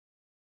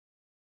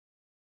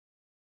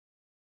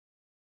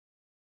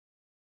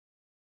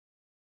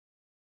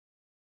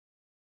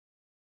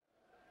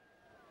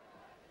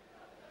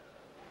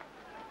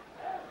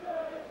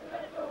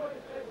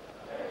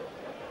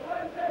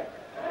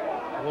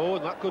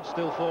could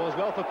still fall as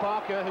well for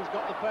Parker, who's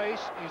got the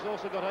pace. He's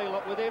also got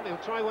Aylock with him. He'll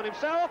try one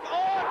himself.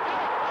 Oh,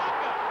 Derek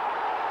Parker!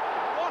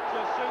 What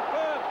a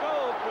superb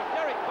goal from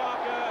Derek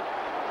Parker.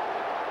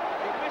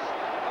 He missed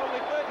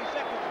only 30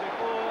 seconds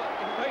before.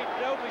 He made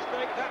no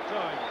mistake that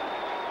time.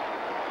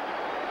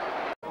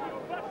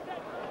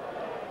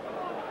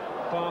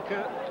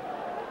 Parker.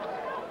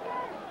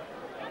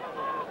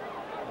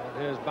 And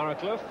here's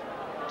Barraclough,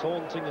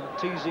 taunting and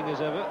teasing as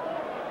ever.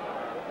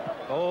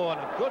 Oh, and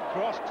a good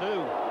cross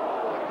too.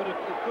 It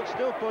could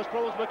still pose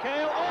problems.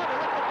 McHale. Oh, and a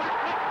little back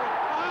kick from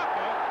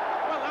Parker.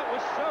 Well, that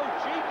was so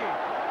cheeky.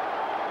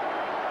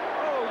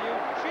 Oh, you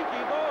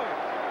cheeky boy.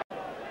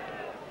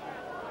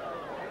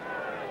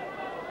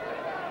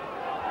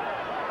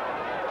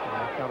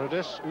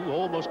 Carradis,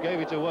 almost gave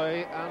it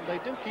away, and they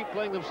do keep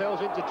playing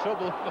themselves into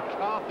trouble.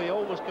 McCarthy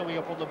almost coming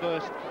up on the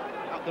burst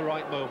at the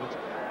right moment.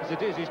 As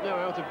it is, he's now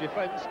out of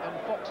defence, and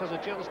Fox has a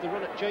chance to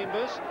run at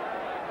Chambers.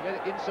 Get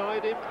it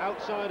inside him,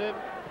 outside him.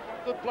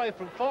 Good play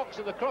from Fox,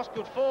 and the cross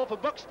could fall for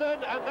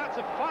Buxton, and that's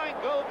a fine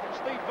goal from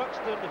Steve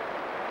Buxton.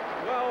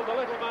 Well, the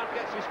little man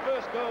gets his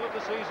first goal of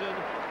the season.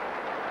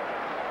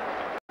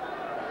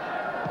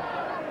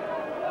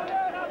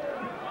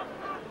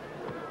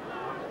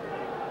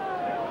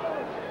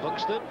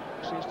 Buxton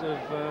seems to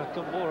have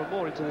come more and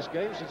more into this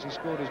game since he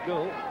scored his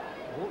goal.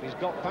 Oh, he's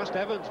got past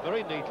Evans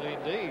very neatly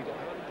indeed.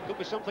 Could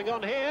be something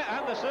on here,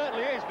 and there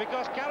certainly is,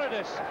 because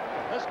Carradis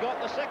has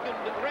got the second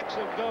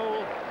Wrexham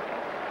goal.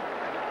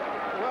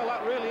 Well,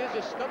 that really is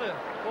a stunner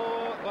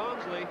for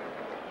Barnsley.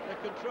 They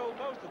control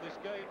most of this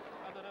game.